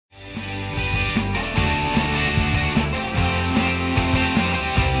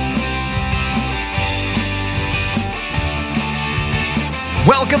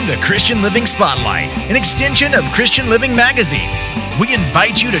Welcome to Christian Living Spotlight, an extension of Christian Living Magazine. We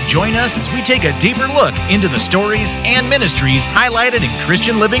invite you to join us as we take a deeper look into the stories and ministries highlighted in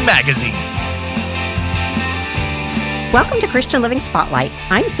Christian Living Magazine. Welcome to Christian Living Spotlight.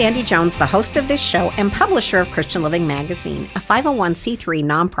 I'm Sandy Jones, the host of this show and publisher of Christian Living Magazine, a 501c3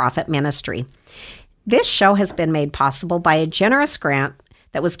 nonprofit ministry. This show has been made possible by a generous grant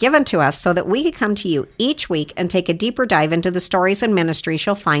that was given to us so that we could come to you each week and take a deeper dive into the stories and ministries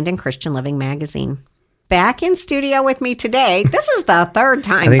you'll find in Christian Living Magazine. Back in studio with me today, this is the third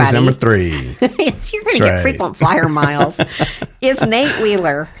time, I think buddy. it's number 3. You're going to get frequent flyer miles. Is Nate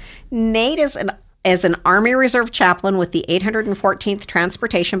Wheeler. Nate is an Army Reserve chaplain with the 814th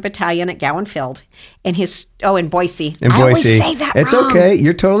Transportation Battalion at Gowan Field. And in Boise. I always say that It's wrong. okay.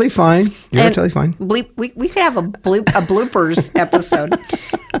 You're totally fine. You're totally fine. We could have a bloopers episode.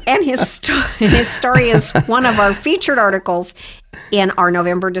 And his story is one of our featured articles in our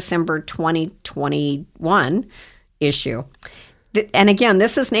November-December 2021 issue. And again,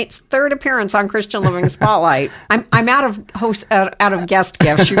 this is Nate's third appearance on Christian Living Spotlight. I'm out of guest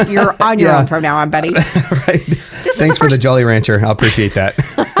gifts. You're on your own from now on, buddy. Right. Thanks for the Jolly Rancher. I'll appreciate that.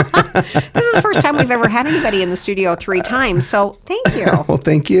 This is the first time we've ever had anybody in the studio 3 times, so thank you. Well,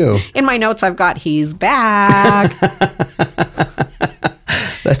 thank you. In my notes, I've got, he's back.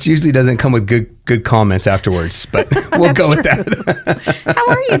 That usually doesn't come with good comments afterwards, but we'll go with that. How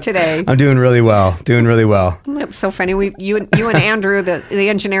are you today? I'm doing really well. It's so funny. You and Andrew, the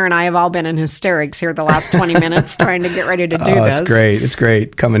engineer, and I have all been in hysterics here the last 20 minutes trying to get ready to do this. It's great. It's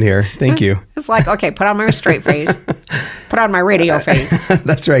great coming here. Thank you. It's like, okay, put on my straight face. Put on my radio face.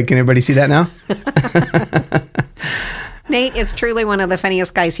 That's right. Can everybody see that now? Nate is truly one of the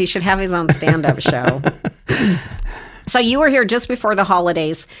funniest guys. He should have his own stand-up show. So you were here just before the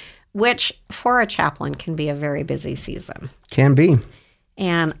holidays, which for a chaplain can be a very busy season. Can be.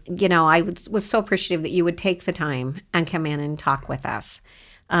 And, I was so appreciative that you would take the time and come in and talk with us.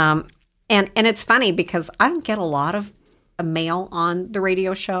 And it's funny because I don't get a lot of mail on the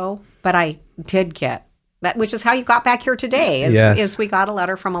radio show, but I did get that, which is how you got back here today, is we got a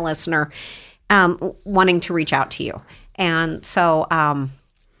letter from a listener wanting to reach out to you. And so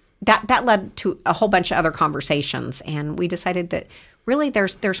that led to a whole bunch of other conversations, and we decided that really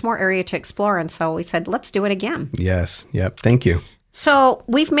there's more area to explore, and so we said, let's do it again. Yes. Yep. Thank you. So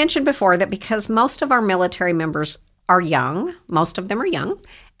we've mentioned before that because most of our military members are young, most of them are young,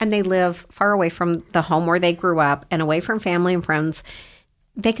 and they live far away from the home where they grew up and away from family and friends,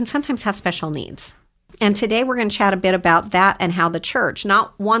 they can sometimes have special needs. And today we're going to chat a bit about that and how the church,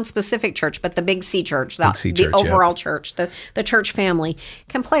 not one specific church, but the Big C church, the overall church, the church family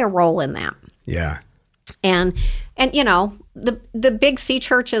can play a role in that. Yeah. And the Big C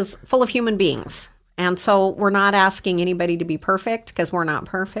church is full of human beings. And so we're not asking anybody to be perfect because we're not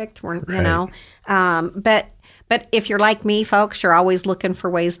perfect. But if you're like me, folks, you're always looking for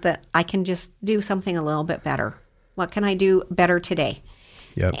ways that I can just do something a little bit better. What can I do better today?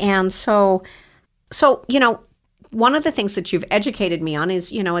 Yep. And so, one of the things that you've educated me on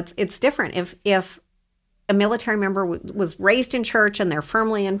is, it's different. If a military member was raised in church and they're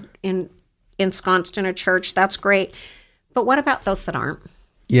firmly ensconced in a church, that's great. But what about those that aren't?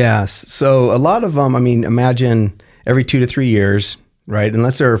 Yes. So a lot of them, imagine every 2 to 3 years, right?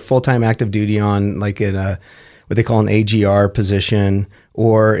 Unless they're full-time active duty on like in what they call an AGR position,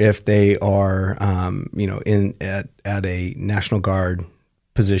 or if they are, at a National Guard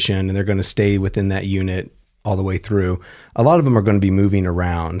position and they're going to stay within that unit all the way through. A lot of them are going to be moving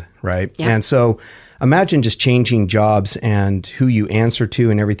around, right? Yeah. And so imagine just changing jobs and who you answer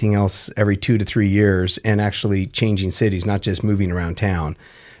to and everything else every 2 to 3 years, and actually changing cities, not just moving around town.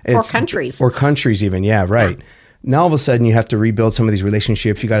 Or countries. Or countries even, yeah, right. Yeah. Now all of a sudden you have to rebuild some of these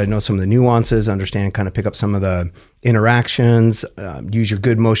relationships. You got to know some of the nuances, understand, kind of pick up some of the interactions, use your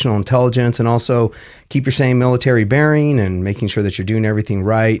good emotional intelligence, and also keep your same military bearing and making sure that you're doing everything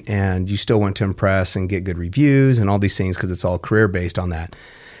right, and you still want to impress and get good reviews and all these things because it's all career based on that.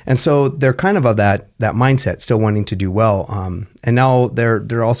 And so they're kind of that mindset, still wanting to do well. And now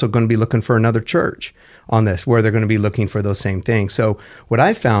they're also going to be looking for another church on this, where they're going to be looking for those same things. So what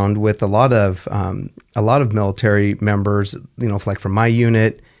I found with a lot of military members, like from my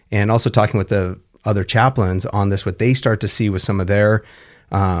unit, and also talking with the other chaplains on this, what they start to see with some of their,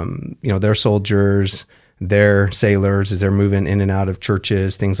 their soldiers, their sailors, as they're moving in and out of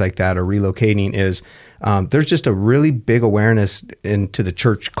churches, things like that, or relocating, is there's just a really big awareness into the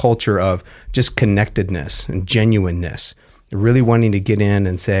church culture of just connectedness and genuineness, really wanting to get in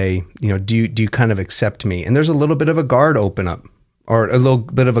and say, do you kind of accept me? And there's a little bit of a guard open up, or a little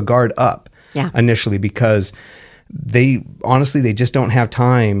bit of a guard up initially, because they just don't have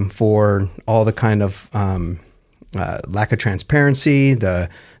time for all the kind of lack of transparency, the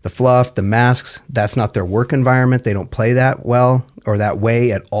fluff, the masks. That's not their work environment. They don't play that well or that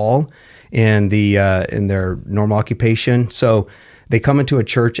way at all in their normal occupation. So they come into a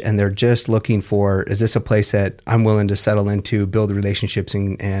church and they're just looking for, is this a place that I'm willing to settle into, build relationships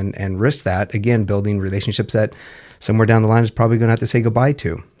and risk that, again, building relationships that somewhere down the line is probably going to have to say goodbye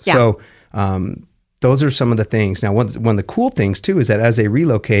to. Yeah. So those are some of the things. Now, one of the cool things too is that as they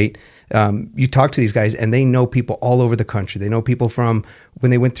relocate, you talk to these guys and they know people all over the country. They know people from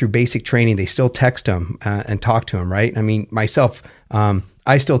when they went through basic training, they still text them and talk to them, right? I mean, myself,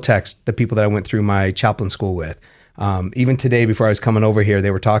 I still text the people that I went through my chaplain school with. Even today, before I was coming over here,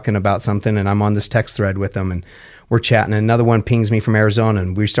 they were talking about something and I'm on this text thread with them and we're chatting. And another one pings me from Arizona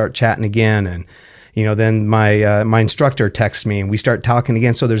and we start chatting again. And, then my instructor texts me and we start talking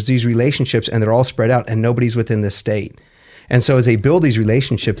again. So there's these relationships and they're all spread out and nobody's within this state. And so as they build these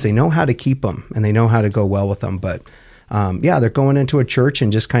relationships, they know how to keep them and they know how to go well with them. But they're going into a church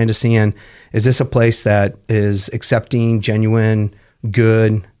and just kind of seeing, is this a place that is accepting, genuine,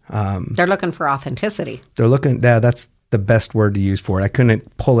 good? They're looking for authenticity. That's the best word to use for it. I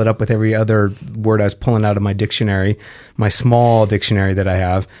couldn't pull it up with every other word I was pulling out of my dictionary, my small dictionary that I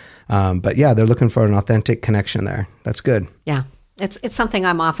have. But yeah, they're looking for an authentic connection there. That's good. Yeah. It's something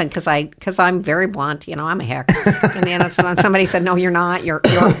I'm often, because I'm very blunt, I'm a hick. And then somebody said, no, you're not. You're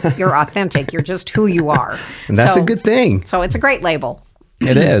authentic. You're just who you are. And that's a good thing. So it's a great label.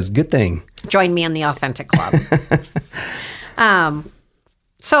 It is. Good thing. Join me in the authentic club.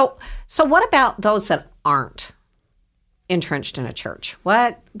 So what about those that aren't entrenched in a church?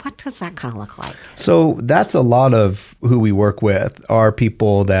 What does that kind of look like? So that's a lot of who we work with are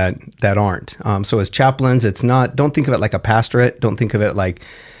people that aren't. So as chaplains, it's not, don't think of it like a pastorate. Don't think of it like,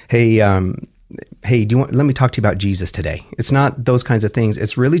 hey, let me talk to you about Jesus today. It's not those kinds of things.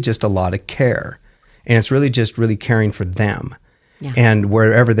 It's really just a lot of care. And it's really just really caring for them. Yeah. And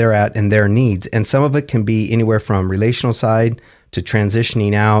wherever they're at and their needs. And some of it can be anywhere from relational side to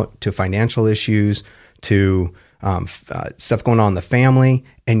transitioning out to financial issues to stuff going on in the family,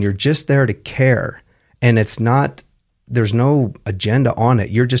 and you're just there to care. And there's no agenda on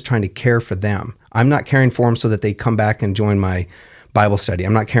it. You're just trying to care for them. I'm not caring for them so that they come back and join my Bible study.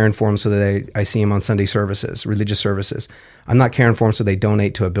 I'm not caring for them so that I see them on Sunday services, religious services. I'm not caring for them so they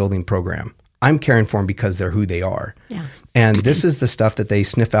donate to a building program. I'm caring for them because they're who they are. Yeah. And this is the stuff that they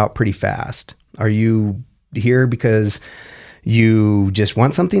sniff out pretty fast. Are you here because you just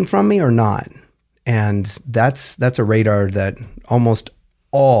want something from me or not? And that's a radar that almost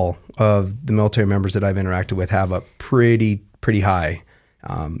all of the military members that I've interacted with have a pretty high.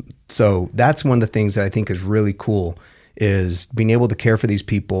 So that's one of the things that I think is really cool is being able to care for these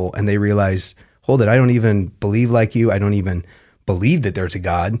people and they realize, hold it, I don't even believe like you. I don't even believe that there's a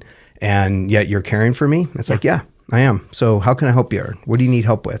God. And yet you're caring for me. It's like, yeah, I am. So how can I help you? Or what do you need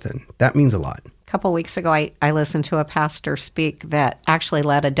help with? And that means a lot. A couple of weeks ago, I listened to a pastor speak that actually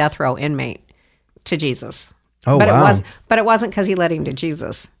led a death row inmate to Jesus. Oh, wow. But it wasn't because he led him to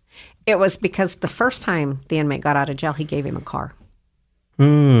Jesus. It was because the first time the inmate got out of jail, he gave him a car.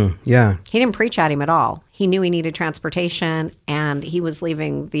 Yeah. He didn't preach at him at all. He knew he needed transportation, and he was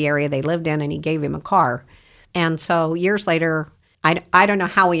leaving the area they lived in, and he gave him a car. And so years later, I don't know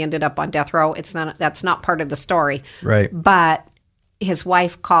how he ended up on death row. That's not part of the story. Right. But his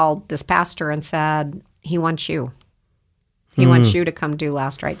wife called this pastor and said, he wants you. He wants you to come do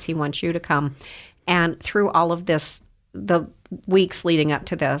last rites. He wants you to come. And through all of this, the weeks leading up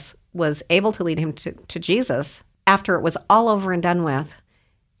to this, was able to lead him to Jesus. After it was all over and done with,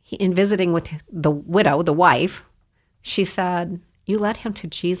 in visiting with the widow, the wife, she said, you led him to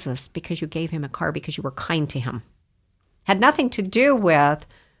Jesus because you gave him a car because you were kind to him. Had nothing to do with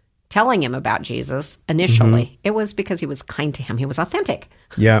telling him about Jesus initially. Mm-hmm. It was because he was kind to him. He was authentic.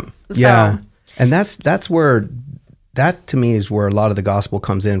 Yeah. Yeah. And that's where, that to me is where a lot of the gospel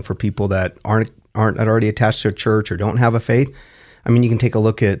comes in for people that aren't already attached to a church or don't have a faith. I mean, you can take a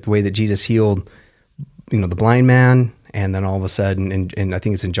look at the way that Jesus healed, the blind man. And then all of a sudden, and I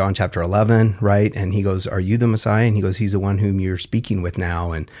think it's in John chapter 11, right? And he goes, are you the Messiah? And he goes, he's the one whom you're speaking with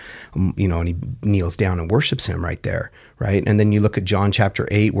now. And, and he kneels down and worships him right there, right? And then you look at John chapter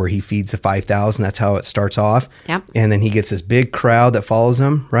 8, where he feeds the 5,000. That's how it starts off. Yep. And then he gets this big crowd that follows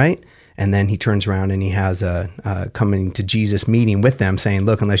him, right? And then he turns around and he has a coming to Jesus meeting with them saying,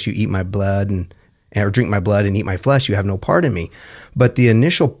 look, unless you eat my blood or drink my blood and eat my flesh, you have no part in me. But the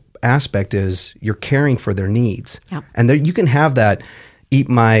initial aspect is you're caring for their needs. Yep. And there, you can have that eat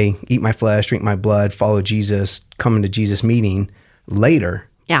my flesh, drink my blood, follow Jesus, come into Jesus meeting later.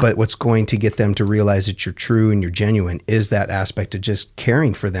 Yeah. But what's going to get them to realize that you're true and you're genuine is that aspect of just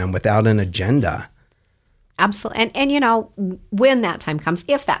caring for them without an agenda. Absolutely. And when that time comes,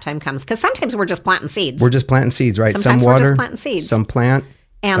 if that time comes, because sometimes we're just planting seeds. We're just planting seeds, right? Sometimes some water, we're just planting seeds. some plant,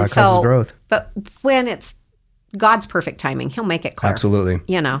 and God so, causes growth. But when it's God's perfect timing, he'll make it clear. Absolutely.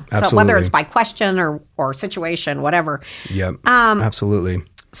 So whether it's by question or situation, whatever. Yep. Absolutely.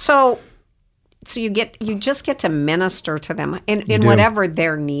 So you just get to minister to them in whatever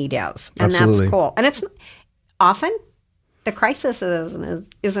their need is. And Absolutely. that's cool. And it's often the crisis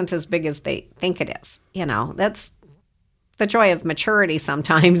isn't as big as they think it is. That's the joy of maturity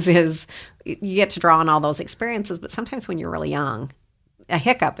sometimes is you get to draw on all those experiences, but sometimes when you're really young, a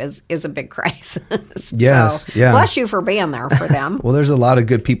hiccup is a big crisis. Yes. So, yeah. bless you for being there for them. Well, there's a lot of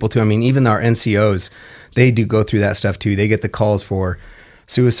good people too. I mean, even our NCOs, they do go through that stuff too. They get the calls for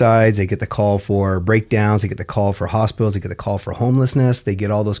suicides. They get the call for breakdowns. They get the call for hospitals. They get the call for homelessness. They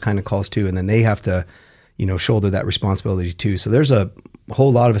get all those kind of calls too. And then they have to, shoulder that responsibility too. So there's a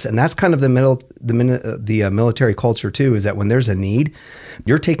whole lot of us. And that's kind of the military culture too, is that when there's a need,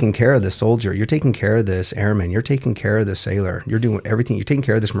 you're taking care of the soldier. You're taking care of this airman. You're taking care of the sailor. You're doing everything. You're taking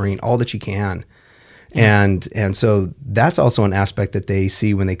care of this Marine, all that you can. Yeah. And so that's also an aspect that they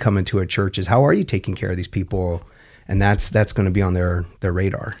see when they come into a church is how are you taking care of these people? And that's going to be on their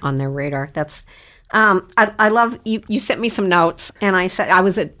radar. On their radar. That's, I love, you sent me some notes and I said,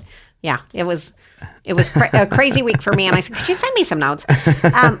 it was a crazy week for me. And I said, could you send me some notes?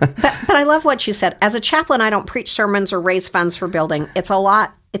 But I love what you said. As a chaplain, I don't preach sermons or raise funds for building. It's a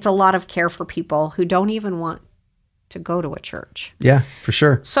lot of care for people who don't even want to go to a church. Yeah, for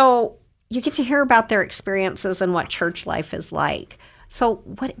sure. So you get to hear about their experiences and what church life is like. So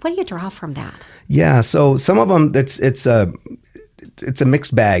what do you draw from that? Yeah, so some of them, it's a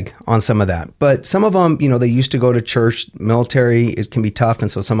mixed bag on some of that. But some of them, they used to go to church. Military, it can be tough.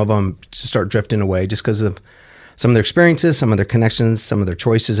 And so some of them start drifting away just because of some of their experiences, some of their connections, some of their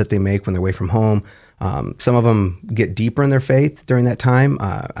choices that they make when they're away from home. Some of them get deeper in their faith during that time.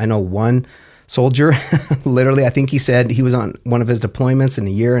 I know one soldier, literally, I think he said he was on one of his deployments in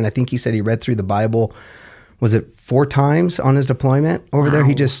a year. And I think he said he read through the Bible, was it 4 times on his deployment over there?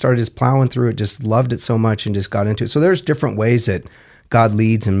 He just started just plowing through it, just loved it so much and just got into it. So there's different ways that God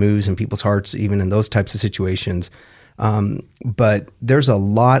leads and moves in people's hearts, even in those types of situations. But there's a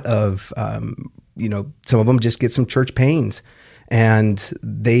lot of, some of them just get some church pains and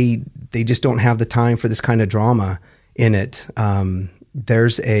they just don't have the time for this kind of drama in it.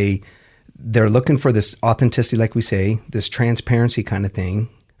 They're looking for this authenticity, like we say, this transparency kind of thing.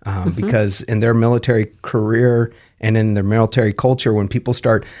 Because in their military career and in their military culture, when people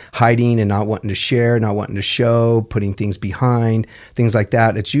start hiding and not wanting to share, not wanting to show, putting things behind, things like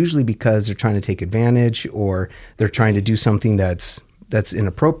that, it's usually because they're trying to take advantage or they're trying to do something that's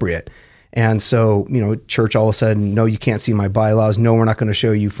inappropriate. And so, church all of a sudden, no, you can't see my bylaws. No, we're not going to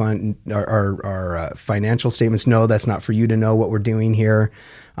show you our financial statements. No, that's not for you to know what we're doing here.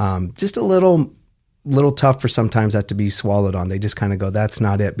 Just a little tough for sometimes that to be swallowed on. They just kind of go, that's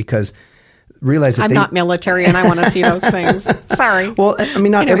not it, because realize that I'm not military and I want to see those things. Sorry. Well, I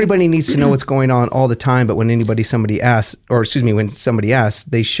mean, not everybody needs to know what's going on all the time, but when somebody asks,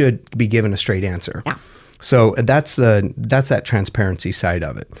 they should be given a straight answer. Yeah. So that's that transparency side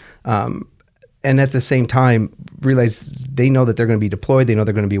of it. And at the same time, realize they know that they're going to be deployed. They know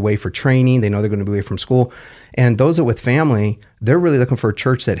they're going to be away for training. They know they're going to be away from school. And those that with family, they're really looking for a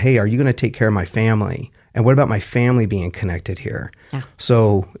church that, hey, are you going to take care of my family? And what about my family being connected here? Yeah.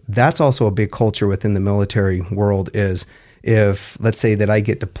 So that's also a big culture within the military world is if, let's say that I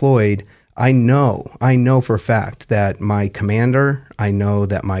get deployed, I know for a fact that my commander, I know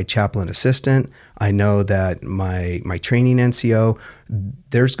that my chaplain assistant, I know that my training NCO,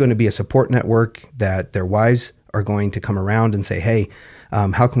 there's going to be a support network that their wives are going to come around and say, hey,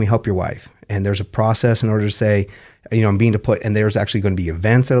 how can we help your wife? And there's a process in order to say, I'm being deployed, and there's actually going to be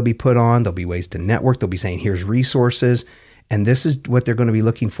events that'll be put on. There'll be ways to network. They'll be saying, here's resources. And this is what they're going to be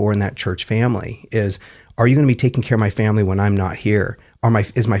looking for in that church family is, are you going to be taking care of my family when I'm not here?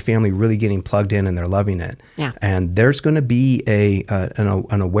 Is my family really getting plugged in and they're loving it? Yeah. And there's going to be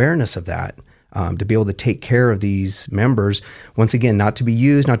an awareness of that to be able to take care of these members. Once again, not to be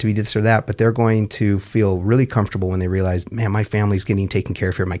used, not to be this or that, but they're going to feel really comfortable when they realize, man, my family's getting taken care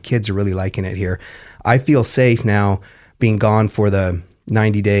of here. My kids are really liking it here. I feel safe now being gone for the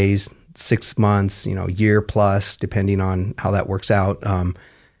 90 days, 6 months, year plus, depending on how that works out.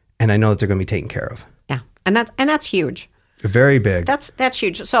 And I know that they're going to be taken care of. Yeah. And that's huge. Very big. That's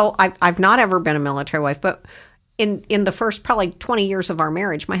huge. So I've not ever been a military wife, but in the first probably 20 years of our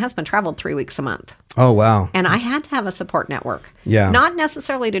marriage, my husband traveled 3 weeks a month. Oh, wow. And I had to have a support network. Yeah. Not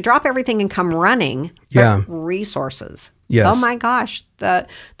necessarily to drop everything and come running, but Yeah. resources. Yes. Oh my gosh, the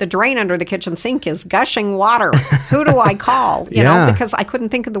drain under the kitchen sink is gushing water. Who do I call? You know, because I couldn't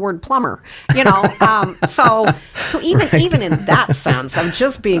think of the word plumber. You know, so even in that sense of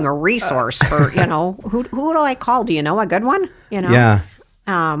just being a resource for, you know, who do I call? Do you know a good one? You know. Yeah.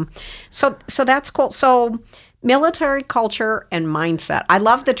 So that's cool. So military culture and mindset. I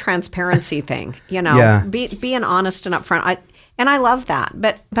love the transparency thing. You know, being honest and upfront. I love that.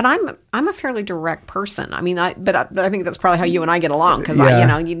 But I'm a fairly direct person. I mean, I think that's probably how you and I get along because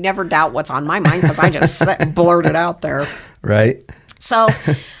you never doubt what's on my mind because I just blurt it out there. Right. So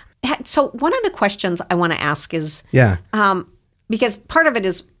one of the questions I want to ask is because part of it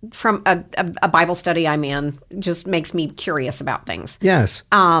is from a Bible study I'm in, just makes me curious about things. Yes.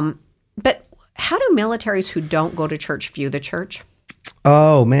 But how do militaries who don't go to church view the church?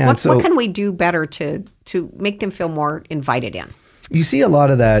 Oh, man. What can we do better to make them feel more invited in? You see a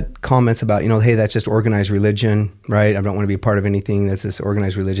lot of that comments about, hey, that's just organized religion, right? I don't want to be a part of anything that's this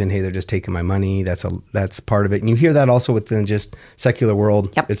organized religion. Hey, they're just taking my money. That's part of it. And you hear that also within just secular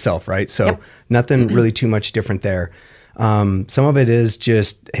world itself, right? So nothing really too much different there. Some of it is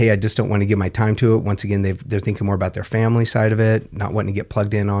just, hey, I just don't want to give my time to it. Once again, they're thinking more about their family side of it, not wanting to get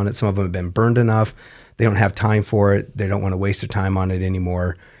plugged in on it. Some of them have been burned enough. They don't have time for it. They don't want to waste their time on it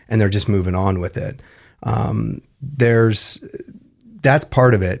anymore. And they're just moving on with it. That's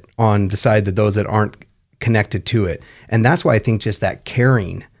part of it on the side that those that aren't connected to it. And that's why I think just that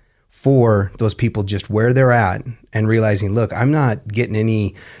caring for those people just where they're at and realizing, look, I'm not getting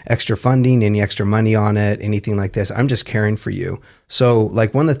any extra funding, any extra money on it, anything like this. I'm just caring for you. So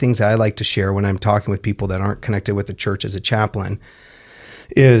like one of the things that I like to share when I'm talking with people that aren't connected with the church as a chaplain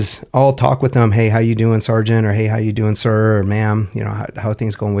is I'll talk with them. Hey, how you doing, Sergeant? Or hey, how you doing, sir? Or ma'am, how are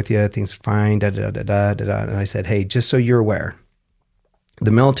things going with you? Things fine, da, da, da, da, da, da. And I said, hey, just so you're aware,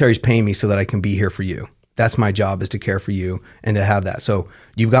 the military's paying me so that I can be here for you. That's my job, is to care for you and to have that. So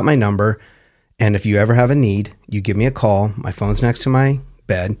you've got my number. And if you ever have a need, you give me a call. My phone's next to my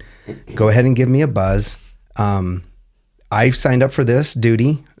bed. Go ahead and give me a buzz. I've signed up for this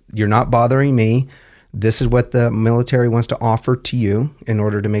duty. You're not bothering me. This is what the military wants to offer to you in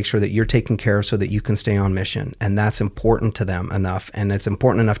order to make sure that you're taken care of so that you can stay on mission. And that's important to them enough. And it's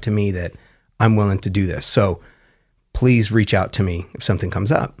important enough to me that I'm willing to do this. So please reach out to me if something comes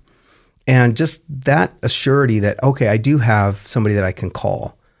up. And just that assurity that, okay, I do have somebody that I can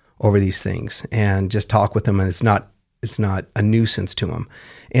call over these things and just talk with them. And it's not a nuisance to them.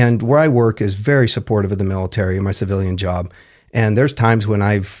 And where I work is very supportive of the military and my civilian job. And there's times when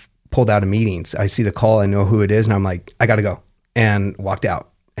I've pulled out of meetings. I see the call, I know who it is, and I'm like, I got to go, and walked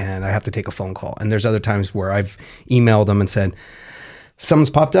out, and I have to take a phone call. And there's other times where I've emailed them and said, something's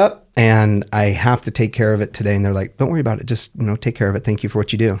popped up and I have to take care of it today. And they're like, don't worry about it. Just, take care of it. Thank you for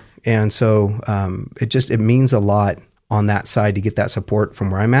what you do. And so it means a lot on that side to get that support from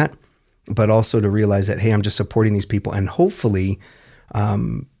where I'm at, but also to realize that, hey, I'm just supporting these people. And hopefully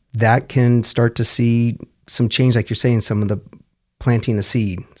that can start to see some change, like you're saying, some of the planting a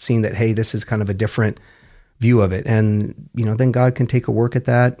seed, seeing that, hey, this is kind of a different view of it. And, then God can take a work at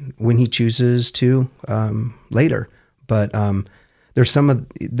that when he chooses to later. But there's some of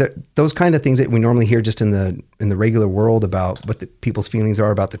those kind of things that we normally hear just in the regular world about what the people's feelings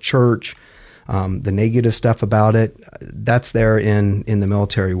are about the church, the negative stuff about it. That's there in the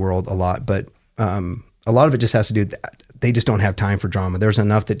military world a lot. But a lot of it just has to do with that. They just don't have time for drama. There's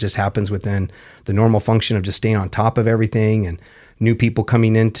enough that just happens within the normal function of just staying on top of everything, and new people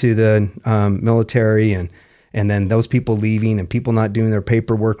coming into the military, and then those people leaving and people not doing their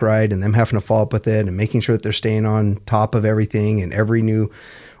paperwork right, and them having to follow up with it and making sure that they're staying on top of everything, and every new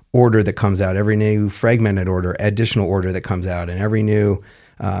order that comes out, every new fragmented order, additional order that comes out, and every new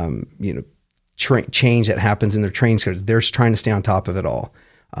change that happens in their training schedules. They're trying to stay on top of it all.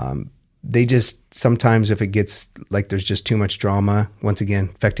 They just, sometimes if it gets like there's just too much drama, once again,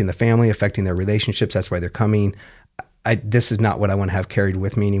 affecting the family, affecting their relationships, that's why they're coming. This is not what I want to have carried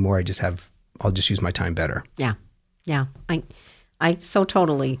with me anymore. I'll just use my time better. Yeah. Yeah. I so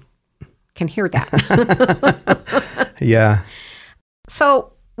totally can hear that. Yeah.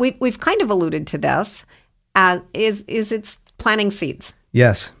 So we've kind of alluded to this. Is it's planting seeds?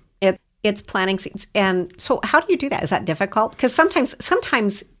 Yes. It's planting seeds. And so how do you do that? Is that difficult? Because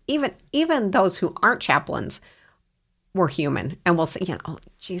sometimes even those who aren't chaplains we're human, and we'll say, oh,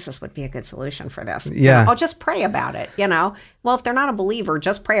 Jesus would be a good solution for this. Yeah. Oh, just pray about it. Well, if they're not a believer,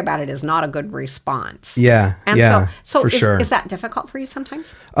 just pray about it is not a good response. Yeah. And yeah, so for sure. Is that difficult for you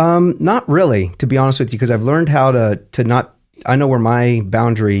sometimes? Not really, to be honest with you, because I've learned how to not, I know where my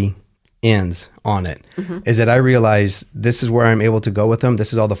boundary ends on it, is that I realize this is where I'm able to go with them.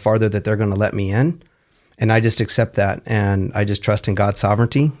 This is all the farther that they're going to let me in. And I just accept that. And I just trust in God's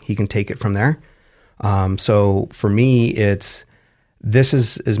sovereignty. He can take it from there. So for me, this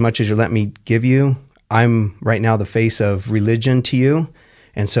is as much as you let me give you. I'm right now the face of religion to you.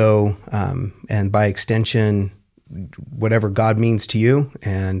 And so, and by extension, whatever God means to you.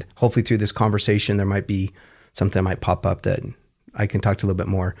 And hopefully through this conversation, there might be something that might pop up that I can talk to a little bit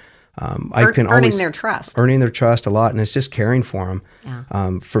more. Earning their trust. Earning their trust a lot. And it's just caring for them.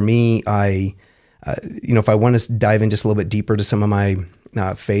 Yeah. For me, if I want to dive in just a little bit deeper to some of my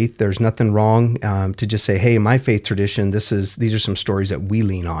faith, there's nothing wrong to just say, hey, my faith tradition, these are some stories that we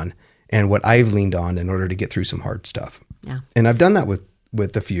lean on and what I've leaned on in order to get through some hard stuff. Yeah. And I've done that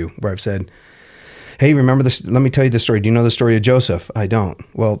with a few where I've said, hey, remember this? Let me tell you the story. Do you know the story of Joseph? I don't.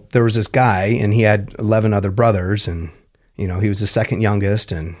 Well, there was this guy and he had 11 other brothers and, he was the second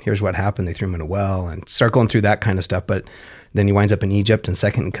youngest and here's what happened. They threw him in a well and start going through that kind of stuff. But then he winds up in Egypt and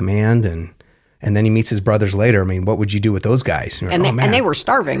second in command and then he meets his brothers later. I mean, what would you do with those guys? And they were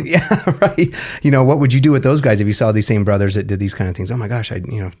starving. Yeah, right. What would you do with those guys if you saw these same brothers that did these kind of things? Oh my gosh,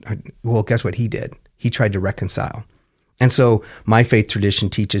 well, guess what he did? He tried to reconcile. And so my faith tradition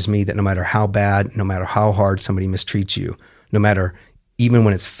teaches me that no matter how bad, no matter how hard somebody mistreats you, no matter even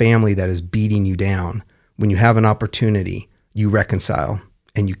when it's family that is beating you down, when you have an opportunity, you reconcile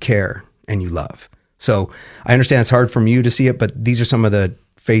and you care and you love. So I understand it's hard for you to see it, but these are some of the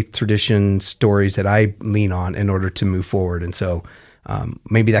faith tradition stories that I lean on in order to move forward. And so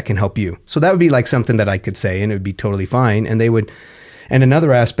maybe that can help you. So that would be like something that I could say and it would be totally fine. And and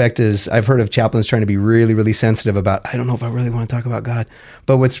another aspect is I've heard of chaplains trying to be really, really sensitive about, I don't know if I really want to talk about God.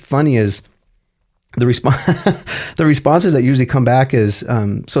 But what's funny is the responses that usually come back is,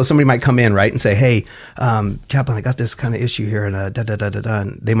 so somebody might come in, right, and say, hey, chaplain, I got this kind of issue here, and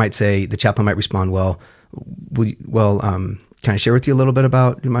and they might say, the chaplain might respond, can I share with you a little bit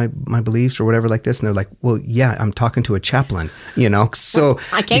about my beliefs or whatever like this? And they're like, well, yeah, I'm talking to a chaplain, so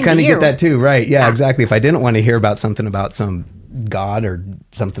I came you kind of get that too, right? Yeah, yeah, exactly. If I didn't want to hear about something about some God or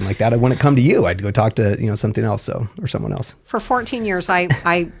something like that, I wouldn't come to you. I'd go talk to, something else, or someone else. For 14 years, I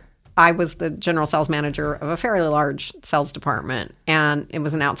was the general sales manager of a fairly large sales department, and it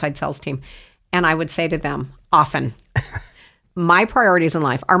was an outside sales team. And I would say to them often, my priorities in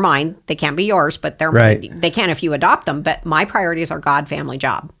life are mine. They can't be yours, but they can if you adopt them. But my priorities are God, family,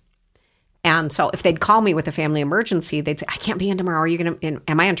 job. And so if they'd call me with a family emergency, they'd say, I can't be in tomorrow.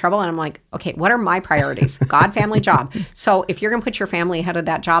 Am I in trouble? And I'm like, okay, what are my priorities? God, family, job. So if you're going to put your family ahead of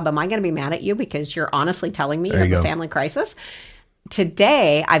that job, am I going to be mad at you because you're honestly telling me you have a family crisis?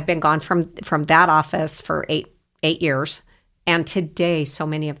 Today, I've been gone from that office for eight years. And today, so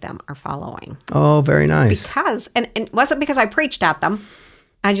many of them are following. Oh, very nice. Because, and it wasn't because I preached at them.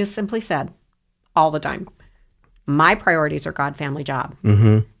 I just simply said all the time, my priorities are God, family, job.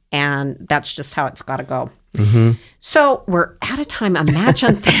 Mm-hmm. And that's just how it's got to go. Mm-hmm. So we're out of time.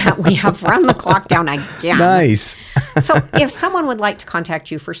 Imagine that. We have run the clock down again. Nice. So if someone would like to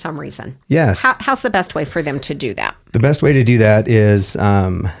contact you for some reason, yes, how's the best way for them to do that? The best way to do that is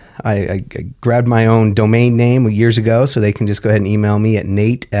I grabbed my own domain name years ago, so they can just go ahead and email me at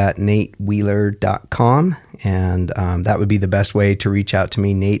nate@natewheeler.com. And that would be the best way to reach out to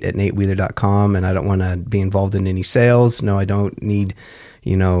me, nate@natewheeler.com. And I don't want to be involved in any sales. No, I don't need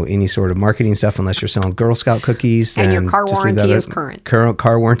any sort of marketing stuff unless you're selling Girl Scout cookies. And your car warranty is current.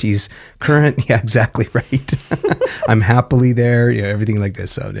 Car warranty's current. Yeah, exactly right. I'm happily there, everything like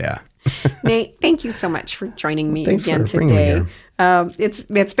this. So, yeah. Nate, thank you so much for joining me Thanks again for bringing me today.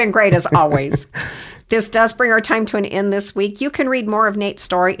 It's been great as always. This does bring our time to an end this week. You can read more of Nate's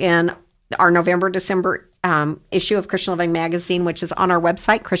story in our November-December issue of Christian Living Magazine, which is on our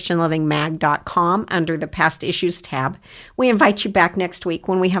website, christianlivingmag.com, under the Past Issues tab. We invite you back next week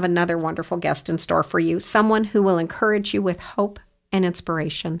when we have another wonderful guest in store for you, someone who will encourage you with hope and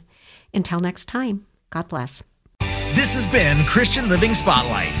inspiration. Until next time, God bless. This has been Christian Living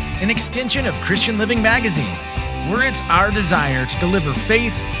Spotlight, an extension of Christian Living Magazine, where it's our desire to deliver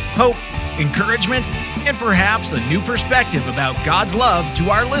faith, hope, encouragement, and perhaps a new perspective about God's love to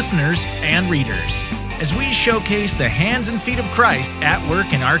our listeners and readers, as we showcase the hands and feet of Christ at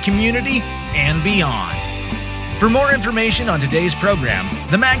work in our community and beyond. For more information on today's program,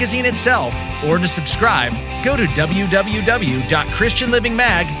 the magazine itself, or to subscribe, go to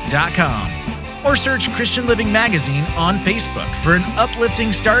www.christianlivingmag.com. or search Christian Living Magazine on Facebook for an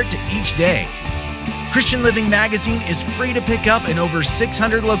uplifting start to each day. Christian Living Magazine is free to pick up in over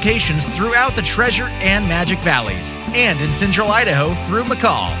 600 locations throughout the Treasure and Magic Valleys and in Central Idaho through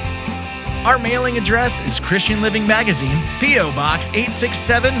McCall. Our mailing address is Christian Living Magazine, P.O. Box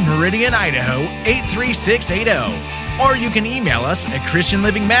 867, Meridian, Idaho 83680. Or you can email us at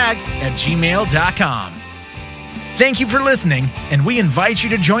christianlivingmag@gmail.com. Thank you for listening, and we invite you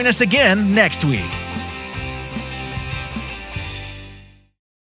to join us again next week.